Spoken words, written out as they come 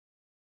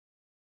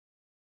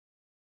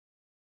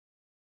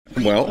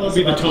Well, Tell us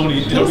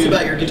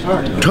about your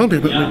guitar. tell me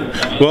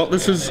about well,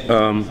 this is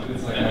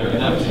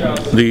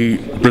the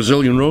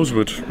Brazilian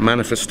rosewood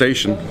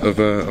manifestation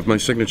of my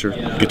signature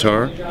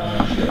guitar.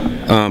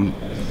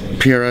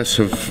 PRS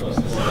have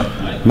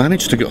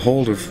managed to get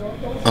hold of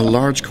a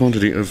large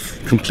quantity of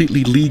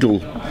completely legal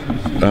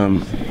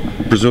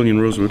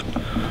Brazilian rosewood.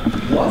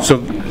 So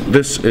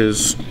this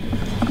is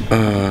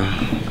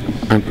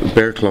a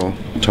bear claw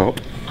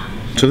top.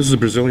 So this is a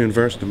Brazilian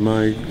version of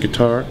my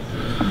guitar.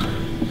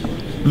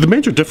 The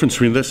major difference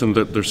between this and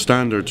their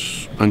standard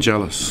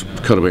Angelus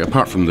cutaway,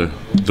 apart from the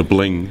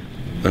bling,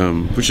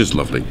 which is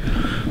lovely,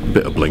 a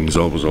bit of bling is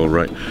always all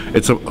right.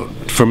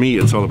 For me,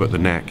 it's all about the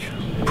neck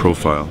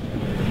profile.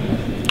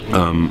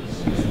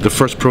 The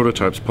first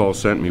prototypes Paul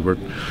sent me would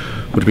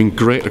have been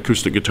great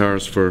acoustic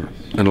guitars for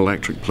an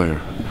electric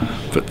player,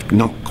 but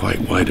not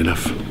quite wide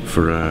enough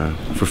for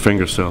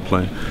fingerstyle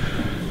playing.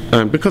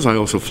 And because I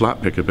also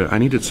flat pick a bit, I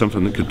needed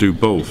something that could do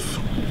both.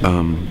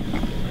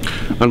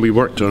 And we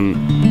worked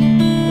on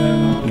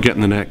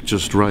getting the neck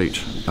just right,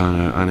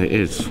 and it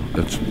is.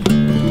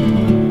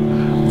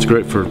 It's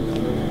great for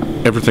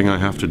everything I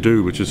have to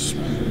do, which is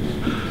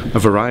a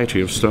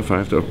variety of stuff. I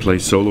have to play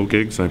solo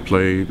gigs. I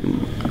played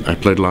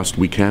last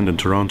weekend in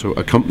Toronto,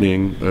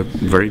 accompanying a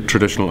very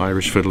traditional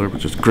Irish fiddler,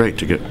 which is great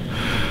to get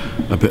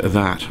a bit of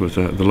that with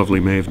the lovely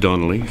Maeve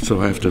Donnelly. So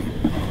I have to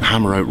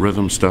hammer out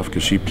rhythm stuff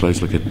because she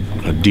plays like a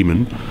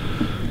demon.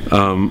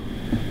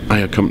 I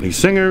accompany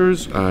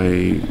singers.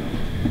 I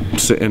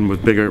sit in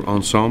with bigger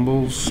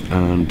ensembles,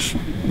 and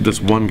this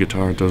one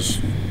guitar does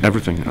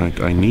everything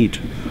I need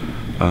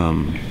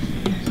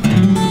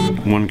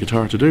one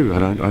guitar to do.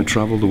 And I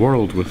travel the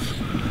world with,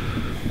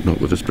 not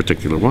with this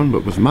particular one,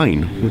 but with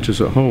mine, which is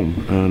at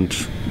home. And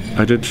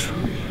I did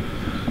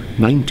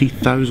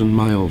 90,000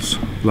 miles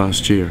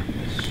last year,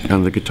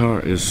 and the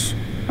guitar is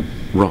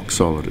rock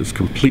solid. It's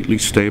completely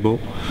stable.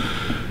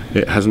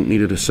 It hasn't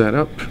needed a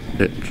setup.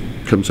 It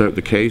comes out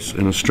the case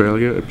in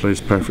Australia, it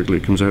plays perfectly.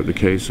 It comes out the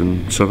case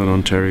in southern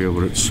Ontario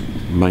where it's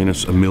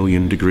minus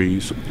 1,000,000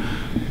 degrees,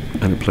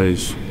 and it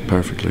plays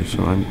perfectly.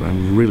 So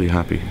I'm really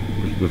happy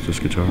with this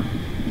guitar,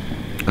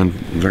 and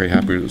very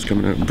happy that it's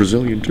coming out in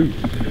Brazilian too.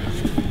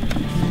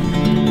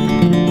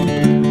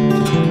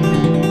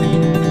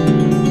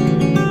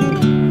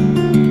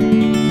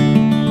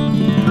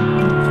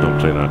 Let's not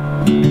play that.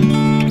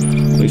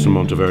 Play some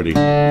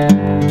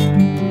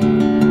Monteverdi.